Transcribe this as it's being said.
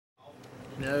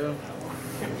No.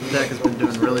 The deck has been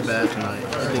doing really bad tonight.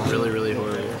 It's been really, really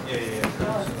horrible.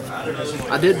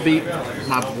 I did beat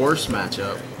my worst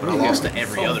matchup, but I lost to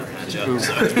every other matchup.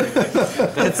 So.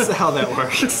 That's how that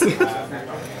works.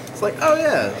 It's like, oh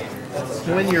yeah,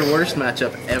 win your worst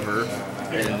matchup ever,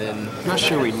 and then... I'm not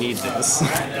sure we need this.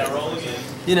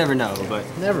 You never know, but...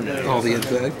 Never know. All the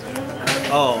impact.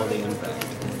 All the impact.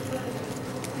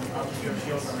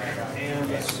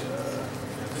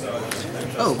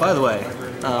 Oh, by the way,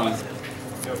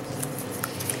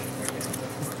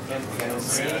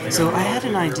 so I had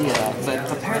an idea, but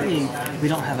apparently we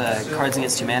don't have a Cards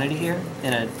Against Humanity here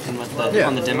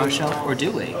on the demo shelf, or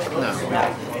do we?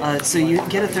 No. So you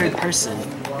get a third person,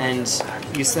 and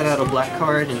you set out a black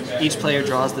card, and each player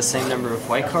draws the same number of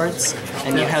white cards,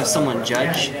 and you have someone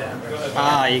judge.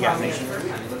 Ah, you got me.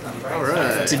 All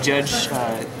right. To judge,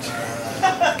 to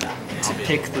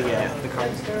pick the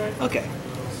cards. Okay.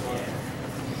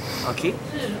 I'll keep.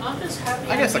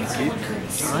 I guess I can keep.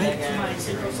 Alright.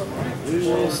 We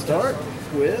will start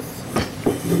with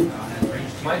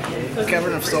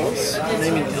Cavern of Souls,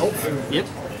 naming Elf. Yep,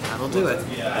 that'll do it.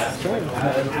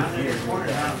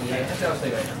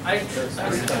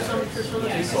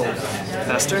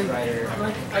 Pass turn. Oh,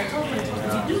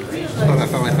 I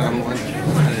finally found one.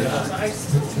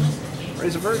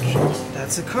 Raise a Verge.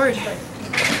 That's a card.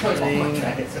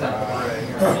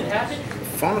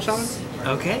 Fauna Shaman.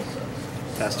 Okay.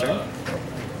 Pass turn.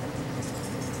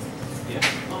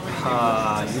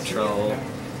 Ah, you troll.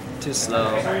 Too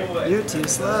slow. You're too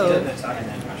slow.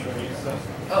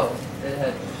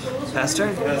 Pass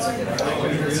turn.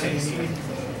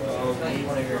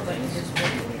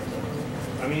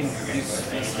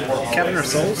 Cavern of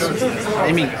Souls.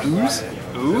 I mean Ooze.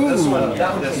 Ooh.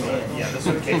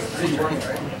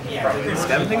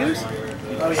 Scavenging Ooze.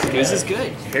 Ooze is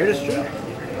good. Heritage Druid.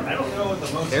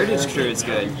 Heritage Crew is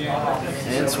good.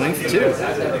 And swing for 2.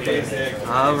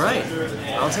 Alright.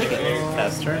 I'll take it.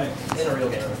 Pass turn.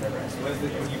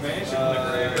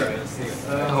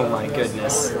 Oh my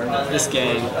goodness. This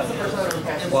game.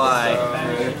 Why?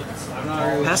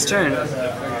 Pass turn.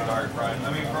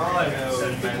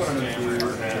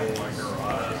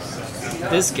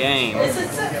 This game.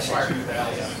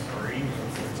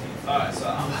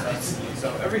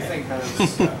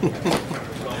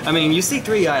 I mean, you see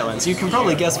 3 islands. You can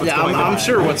probably guess what's going on. I'm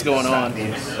sure what's going on.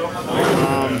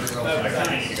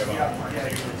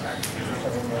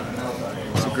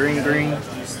 So green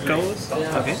colors.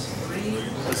 Okay.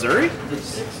 Missouri?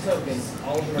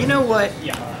 You know what?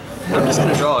 I'm just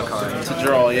gonna draw a card. To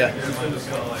draw, yeah.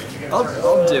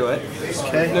 I'll do it.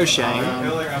 Okay. No shame.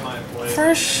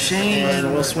 First shame.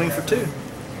 And we'll swing for 2.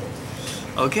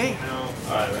 Okay.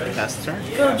 Pass the turn.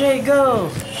 Go, Jay, go!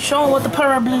 Show 'em what the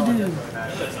power blue do.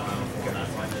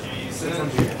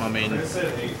 I mean,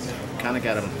 kind of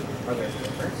got him.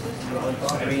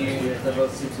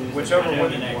 Whichever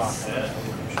one you want.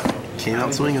 Can't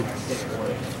outswing him.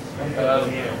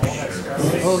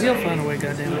 Oh, he'll find a way,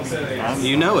 goddammit.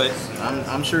 You know it.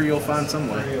 I'm sure you'll find some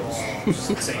way.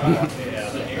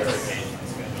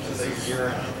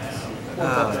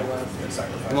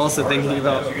 I'm also thinking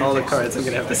about all the cards I'm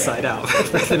gonna have to side out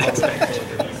for the next match.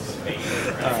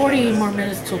 48 more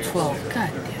minutes till 12. God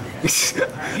damn it.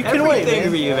 You can wait,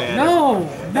 man.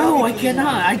 No, I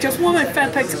cannot. I just want my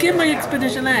fat packs, get my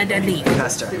expedition land, and leave.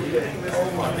 Faster.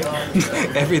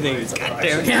 Everything is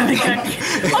goddamn. Damn it,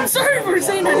 I'm sorry for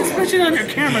saying that, especially on your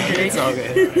camera, Jay. It's all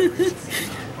good.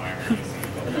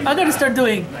 I gotta start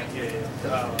doing.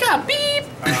 God, beep!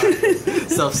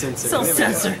 Self-censor.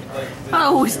 Self-censor. I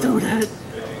always do that.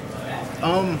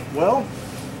 Well,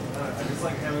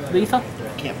 Lethal?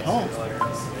 can't palm.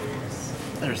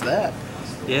 There's that.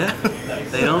 Yeah,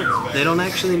 they don't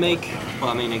actually make.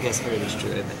 Well, I mean, I guess Heritage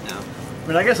Druid, but no. I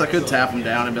mean, I guess I could tap them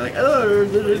down and be like, oh,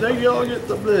 they all get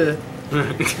the bleh.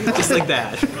 Just like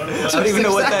that. I don't even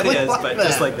know what that is, but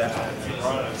just like that.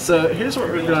 So here's what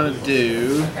we're gonna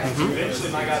do.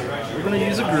 We're gonna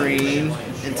use a green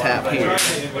and tap here.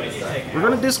 We're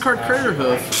gonna discard Crater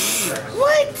Hoof.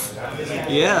 What?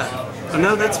 Yeah. Oh,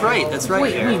 no, that's right. That's right.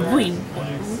 Wait.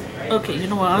 Okay, you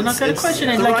know what? I'm not gonna question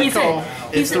it. Like he said,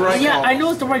 It's the right call. Yeah, I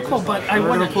know it's the right call, but I We're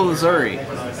wanna gonna pull Missouri.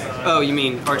 Oh, you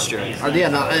mean Archdruid? Or yeah,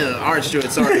 not Archdruid.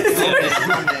 Sorry.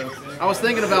 I was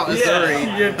thinking about Missouri.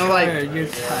 You're I'm like, tired. You're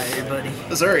tired, buddy.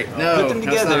 Missouri. No, Put them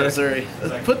no, it's not together. Missouri.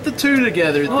 Put the 2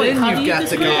 together, Oh, then how do you've you got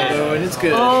the discard? combo, and it's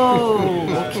good.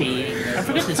 Oh, okay. I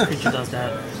forget this creature does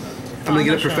that. I'm gonna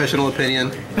get a professional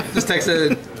opinion. Just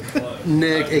texted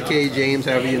Nick, aka James,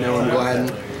 however you know him, Gladden.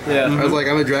 Yeah. I was like,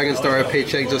 I'm a Dragon Star, a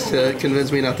paycheck just to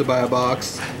convince me not to buy a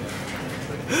box.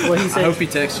 What he I said? hope he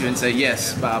texts you and say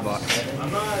yes, buy a box.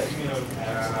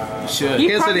 should. He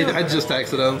Can't say probably- anything. I just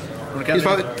texted him. Okay. He's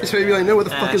probably be like, no, what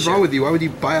the fuck is sure. wrong with you? Why would you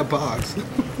buy a box?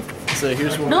 So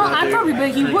here's what No, we're gonna I do. probably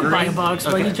bet he would buy a box,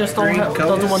 but he just doesn't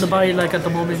colors. want to buy it like at the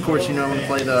moment. Of course, you know I'm gonna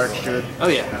play the Archstrad. Oh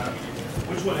yeah.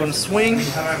 I'm gonna swing.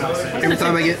 Every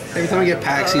time I get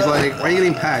packs, he's like, why are you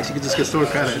getting packs? You can just get store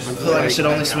credit. I'm I feel like I should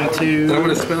only swing 2. then I'm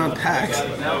gonna spend on packs.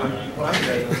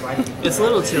 It's a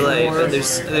little too late, but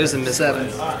there's a miss. 7.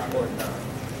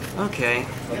 Okay.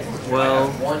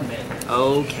 Well.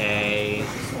 Okay.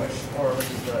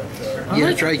 You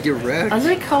gonna try to get wrecked? I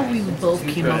like how we both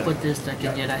came up with this deck,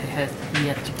 and yet I had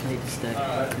yet to play this deck.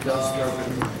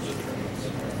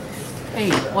 Hey,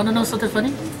 wanna know something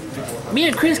funny? Me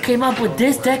and Chris came up with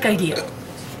this deck idea,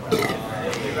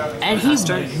 and he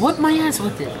whooped my ass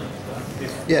with it.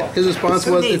 Yeah, his response was,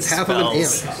 Who it's needs half of an amp.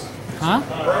 spells? Huh?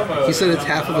 He said it's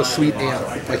half of a sweet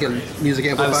amp, like in music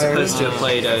I was amplifier. supposed to have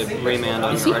played a Remand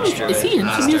on Is he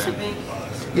into music?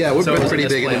 Yeah, we're So both is pretty it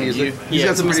big into playing music. you? He's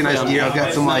got some pretty nice gear. I've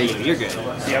got some like You're good.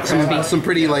 some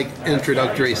pretty like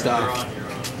introductory stuff.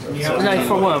 Like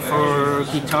for what? For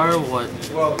guitar or what?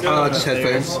 Just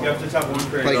headphones,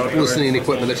 like listening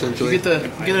equipment essentially. Get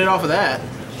it off of that.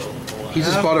 He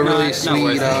just bought a really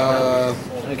sweet.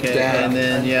 Okay, Dab. and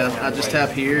then I just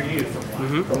tap here.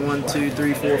 1, 2,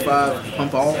 3, 4, 5.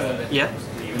 Pump all Yeah.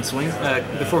 and swing.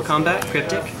 Before combat,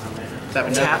 Cryptic. Tap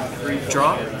and Tap.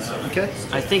 Draw. Okay.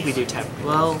 I think we do tap.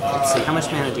 Well, let's see. How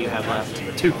much mana do you have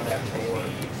left? 2.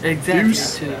 Exactly.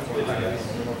 Too.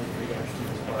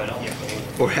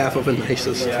 Or half of a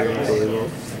nicest turntable.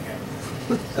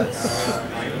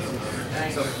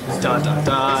 Dot dot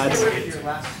dot.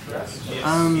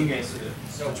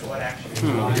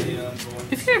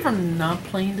 If you're ever not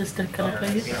playing this deck, can I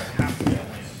play it?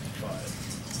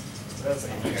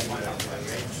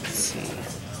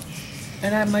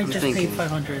 And I might just pay thinking.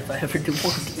 500 if I ever do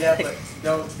one. Yeah, but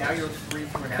no, now you're free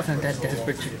from an I'm not that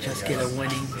desperate to just get a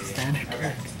winning standard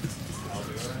deck.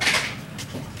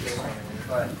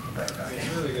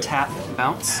 Tap.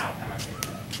 Bounce.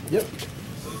 Yep.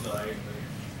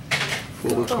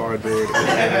 Full of cardboard.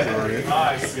 on it.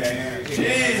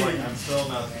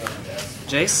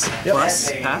 Jace.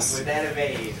 Plus. Pass.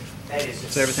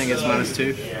 So everything is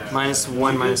 -2.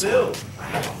 -1, -1.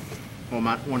 Well,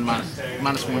 -1,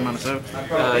 -0.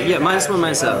 Yeah, -1,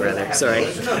 -0 rather. Sorry.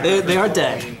 They are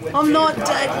dead. I'm not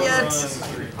dead yet.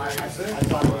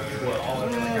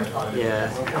 Yeah.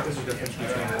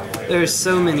 There's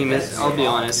so many I'll be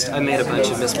honest. I made a bunch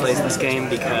of misplays this game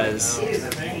because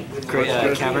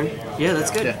Cavern. Yeah,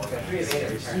 that's good.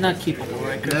 Not keepable,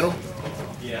 right? Chris? Metal.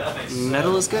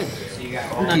 Nettle is good.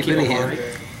 Not Keep it in keepable, hand. right?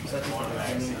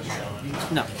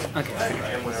 No. Okay.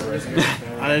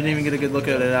 I didn't even get a good look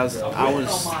at it. I was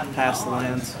past the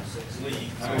lands.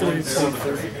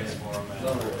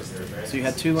 So you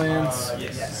had 2 lands.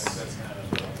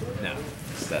 No,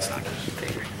 that's not good.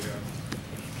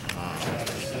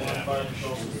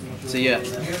 So yeah,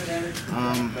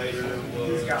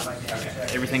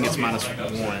 everything gets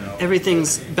 -1.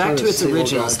 Everything's back to its Single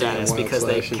original goddamn status wild because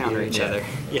they slash counter again. each other.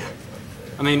 Yeah.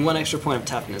 I mean, 1 extra point of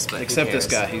toughness, but who Except this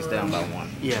cares? guy, he's down by 1.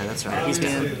 Yeah, that's right. He's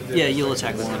good. Yeah, you'll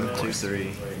attack with him. 1, 2,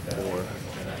 3, 4,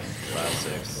 5,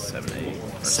 6, 7, 8,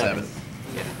 or 7. 7.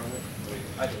 Yeah.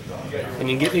 And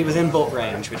you get me within bolt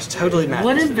range, which totally matters.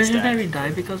 Wouldn't in this deck. Visionary die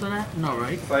because of that? No,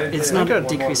 right? It's not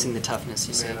decreasing the toughness,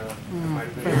 you see.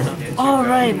 Oh,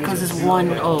 right, because it's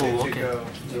 1. Oh, okay.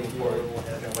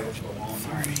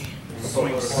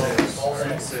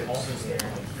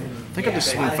 I think I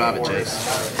just swing 5 at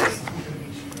Jace.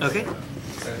 Okay.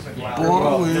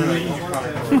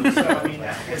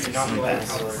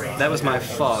 That was my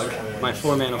fog, my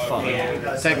 4-mana fog.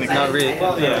 Technically. Not really.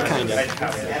 Yeah, kind of.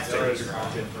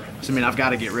 So, I mean, I've got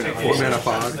to get rid of 4 it. mana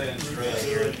fog.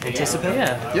 Anticipate?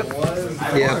 Yeah. Yep.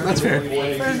 Yeah, that's fair.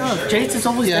 Fair enough. Jace is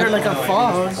always there like a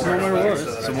fog, no matter what.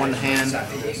 So 1 hand,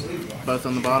 both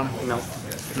on the bottom? No.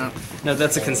 No. No,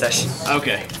 that's a concession.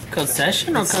 Okay.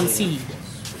 Concession or concede?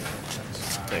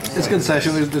 It's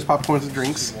concession. There's popcorns and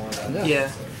drinks. Yeah.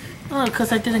 Oh,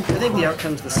 because I didn't. I think the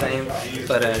outcome's the same,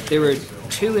 but there were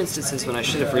 2 instances when I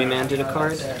should have remanded a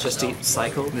card just to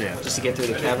cycle, just to get through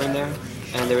the cavern there.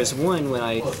 And there was one when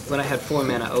I had 4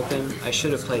 mana open, I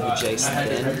should have played the Jace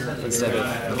then instead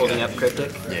of holding up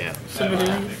Cryptic. Yeah.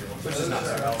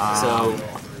 So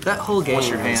that whole game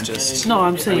your was hand? just No,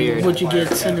 I'm saying, weird. would you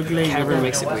get Cinder Blade? Cavern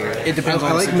makes it weird. It depends I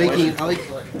on like the making. I like.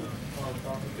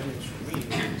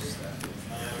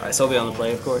 Alright, so I'll be on the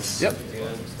play, of course. Yep.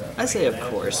 I say of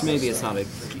course. Maybe it's not a.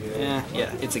 Yeah,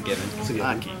 it's a given.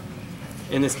 Okay.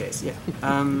 In this case, yeah.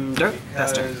 Dirt,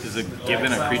 pass turn. Is it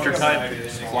given a creature type?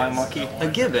 Flying Monkey? A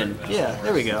given. Yeah,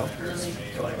 there we go.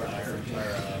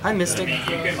 Hi, Mystic. You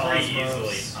can pretty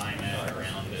easily time it.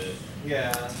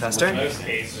 Fast turn. You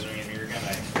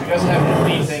guys have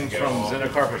anything from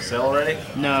Zendikar for sale already?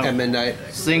 No. At midnight.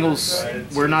 Singles,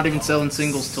 we're not even selling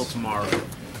singles till tomorrow.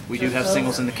 We do have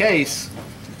singles in the case,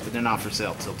 but they're not for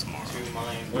sale till tomorrow.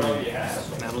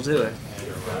 That'll do it.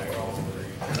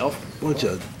 Nope. Bunch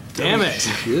of Damn it!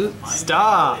 shit.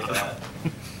 Stop!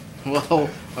 Well,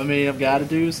 I mean, I've got to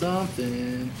do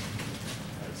something.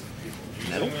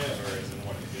 Metal?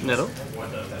 Nettle?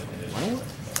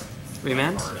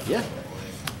 Remand? Yeah.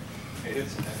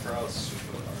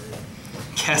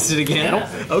 Cast it again?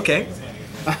 Okay.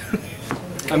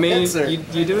 I mean,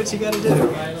 you do what you gotta do.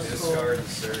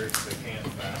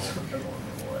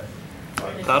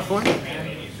 Cloudform?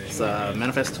 It's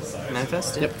manifest.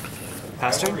 Manifest? Yep.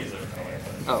 Pass turn?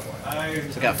 Oh,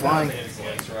 So I got flying.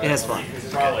 it has flying.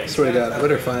 Swear to God, I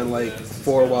better find like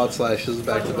 4 wild slashes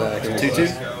back to back.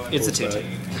 2/2. It's a 2/2.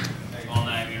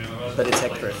 But it's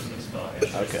heck proof.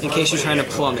 Okay. In case you're trying to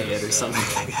plummet it or something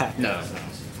like that. No.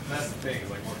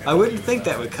 I wouldn't think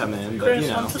that would come in, but Chris, you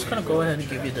know. I'm just gonna go ahead and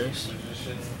give you this.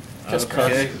 Just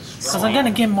Okay. cause I'm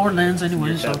gonna get more lands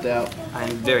anyway, so. Tapped out. I'm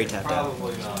very tapped out.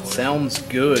 Sounds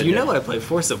good. You know I play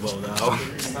Forcible though.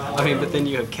 I mean, but then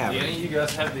you have Cavern. You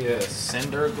guys have the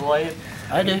Cinder Glade?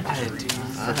 I do. I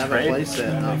have a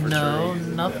playset, not for No,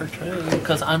 trade. not for trade.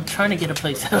 Because I'm trying to get a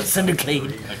place out of Syndicate.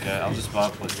 Okay, I'll just buy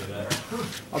a playset.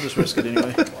 I'll just risk it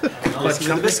anyway. Let's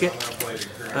go biscuit.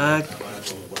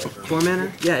 4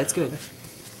 mana? Yeah, it's good.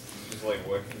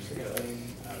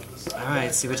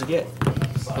 Alright, see what you get.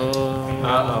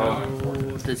 Oh,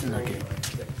 this is not good.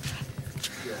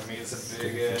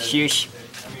 Shush.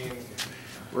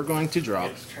 We're going to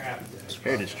drop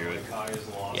Heritage Druid.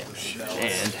 Yeah.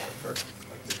 And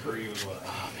oh,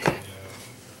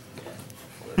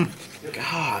 man.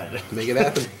 God. Make it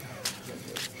happen.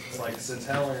 Like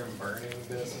Centellium burning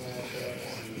this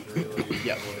matchup is really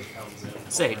Yep. what it comes in.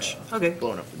 Sage. Okay.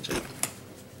 Blowing up the chip.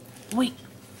 Wait.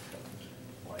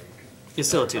 It's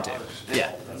still a 2/2.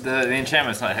 Yeah. The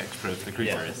enchantment's not hexproof, the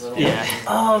creature is. Yeah.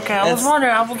 Oh, okay. I was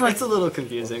wondering. I was like, It's a little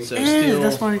confusing. So that's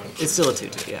still why. It's still a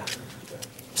 2/2, yeah.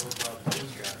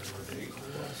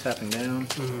 tapping down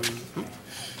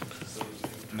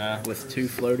No. with 2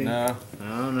 floating. No.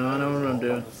 Oh, no, I know what I'm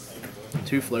doing.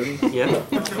 2 floating. Yeah.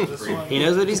 He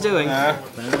knows what he's doing. No.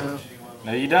 No.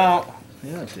 No, you don't.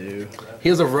 Yeah, I do. He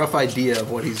has a rough idea of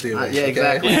what he's doing. Yeah, okay?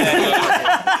 exactly.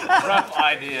 Rough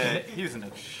idea. He's in a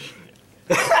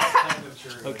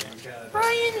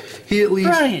Brian. He at least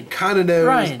Brian. kind of knows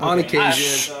Brian. on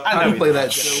occasion I how know to play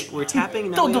that shit. We're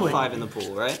tapping, now Don't we do have it. 5 in the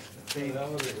pool, right?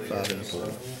 5 in the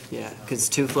pool. Yeah, because it's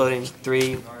 2 floating,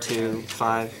 3, 2,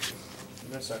 5.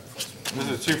 This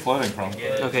is 2 floating from.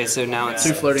 Okay, so now it's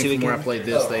 2 floating 2 from where I again. played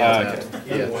this. They okay. tapped.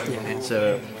 Yeah. Yeah,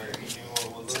 So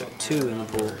 2 in the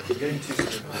pool.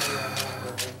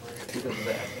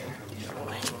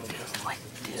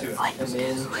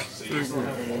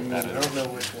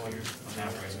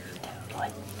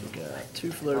 got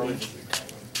 2 floating.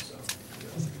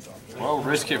 Well,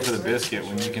 risk it for the biscuit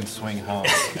when you can swing home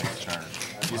next turn.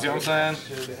 You see what I'm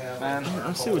saying, man?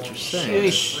 I see what you're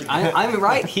saying. Sheesh, I'm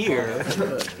right here.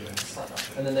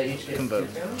 Convoke.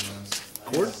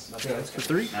 Cord? For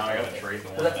 3?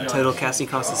 Total casting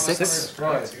cost is 6.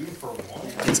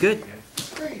 It's good.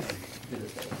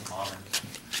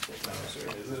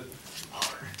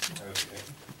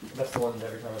 That's the one that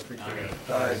every time a creature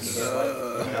dies.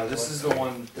 No, this is the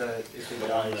one that if it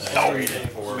dies,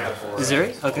 Is there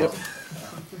it? Okay.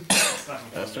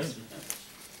 That's turn.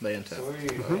 They untap. what do you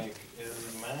think?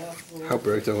 Is math? How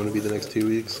broke do I want to be the next 2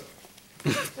 weeks?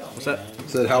 What's that?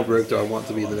 Said how broke do I want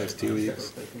to be the next 2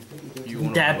 weeks? You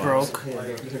want That broke. Do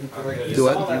what? You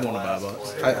want to buy a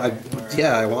box?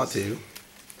 Yeah, I want to.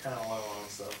 Kind of low on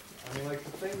stuff. I mean, like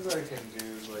the things I can do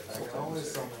is like I can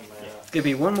always summon math. Could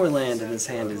be one more land and this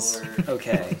hand is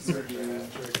okay. Trigger,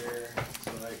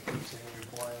 so I continue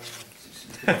playing.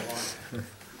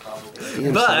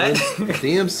 Damn, But son.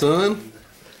 Damn, son.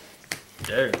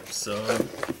 damn, son.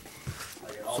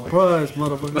 Surprise,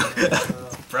 motherfucker.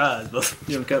 Surprise, but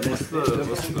You haven't cut me.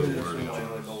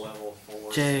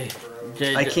 Jay.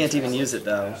 I can't even use it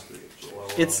though.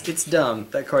 It's dumb.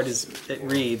 That card is. It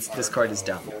reads. This card is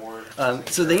dumb.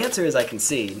 So the answer is I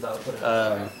concede.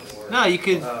 No, you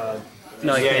could.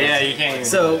 No, you can't. Yeah, you can't even.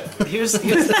 So here's the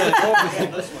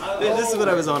this is what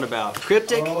I was on about.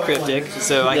 Cryptic.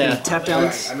 So I Yeah. can tap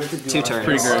down 2 turns.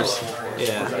 Pretty gross.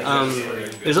 Yeah.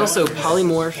 There's also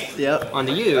Polymorph Yep. on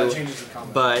the U,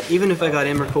 but even if I got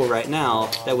Emrakul right now,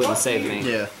 that wouldn't save me.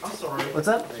 Yeah. What's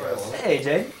up? Hey,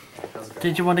 Jay.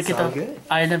 Did you want to get All the good.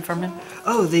 island from him?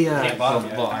 Oh, the Island,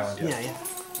 yeah.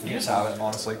 You just have it,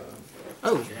 honestly.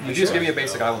 Oh, You just give me a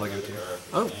basic island, I'll give it to you.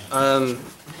 oh.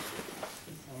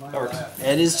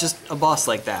 Ed is just a boss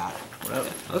like that.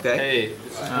 Okay.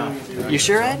 Hey, You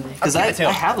sure, Ed? Because I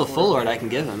have a full art I can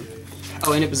give him.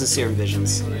 Oh, and it was a Serum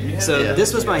Visions. So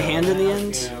this was my hand in the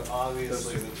end.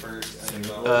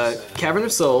 Cavern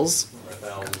of Souls.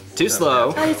 Too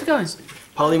slow. How is it going?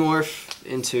 Polymorph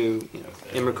into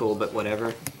Emrakul, but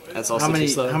whatever. That's also too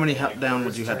slow. How many down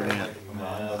would you have to be at?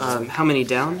 How many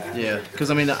down? Yeah, because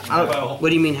I mean, What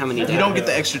do you mean how many down? you don't get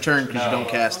the extra turn because you don't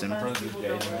cast him.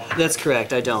 That's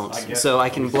correct, I don't. So I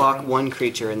can block one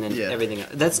creature and then Yeah. everything.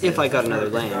 That's if I got another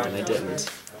land, and I didn't.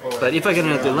 But if I get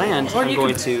another land, I'm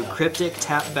going to Cryptic,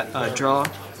 tap, draw.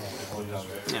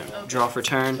 Draw for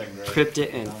turn,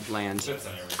 Cryptic, and land.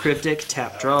 Cryptic,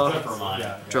 tap, draw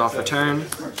for turn.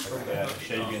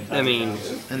 I mean,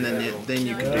 And then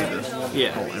you can do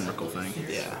the whole Emrakul thing.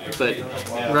 yeah. But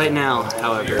right now,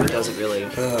 however, it doesn't really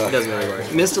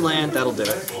work. Missed a land, that'll do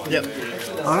it. Yep.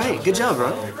 All right, good job,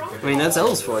 bro. I mean, that's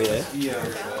Elves for you.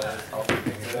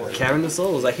 Cavern of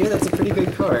Souls. I hear that's a pretty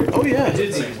good card. Oh yeah.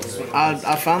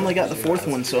 I finally got the 4th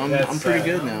one, so I'm pretty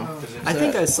good now. I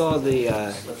think I saw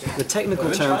the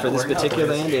technical term for this particular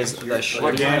land is the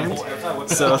shitty land.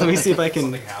 So let me see if I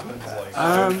can.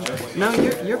 No,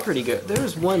 you're pretty good. There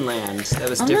was one land that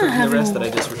was different than the rest that I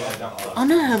just. I'm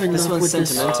not having This luck one's with this,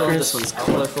 sentimental. Chris. This one's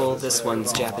colorful. This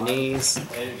one's Japanese.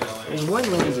 There's one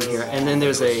land in here, and then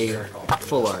there's a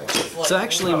full art. So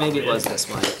actually, maybe it was this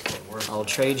one. I'll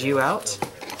trade you out.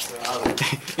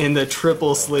 In the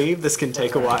triple sleeve, this can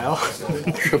take a while.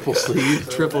 Triple sleeve.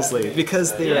 Triple sleeve,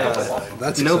 because the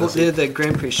That's Noble expensive. did the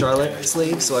Grand Prix Charlotte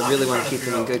sleeve, so I really want to keep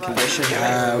them in good condition.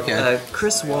 Okay.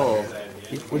 Chris Wall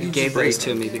gave those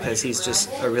to me because he's just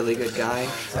a really good guy.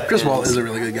 Chris And Wall is a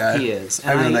really good guy. He is,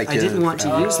 I've known and that I kid. didn't want to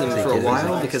use them for a kid is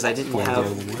while like because I didn't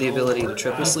have the ability to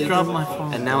triple sleeve Drop them, my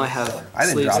phone. and now I have I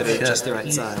didn't sleeves drop that are shit. just the right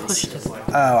You size. pushed it.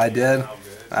 Oh, I did. Oh,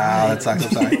 that sucks.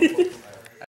 I'm sorry.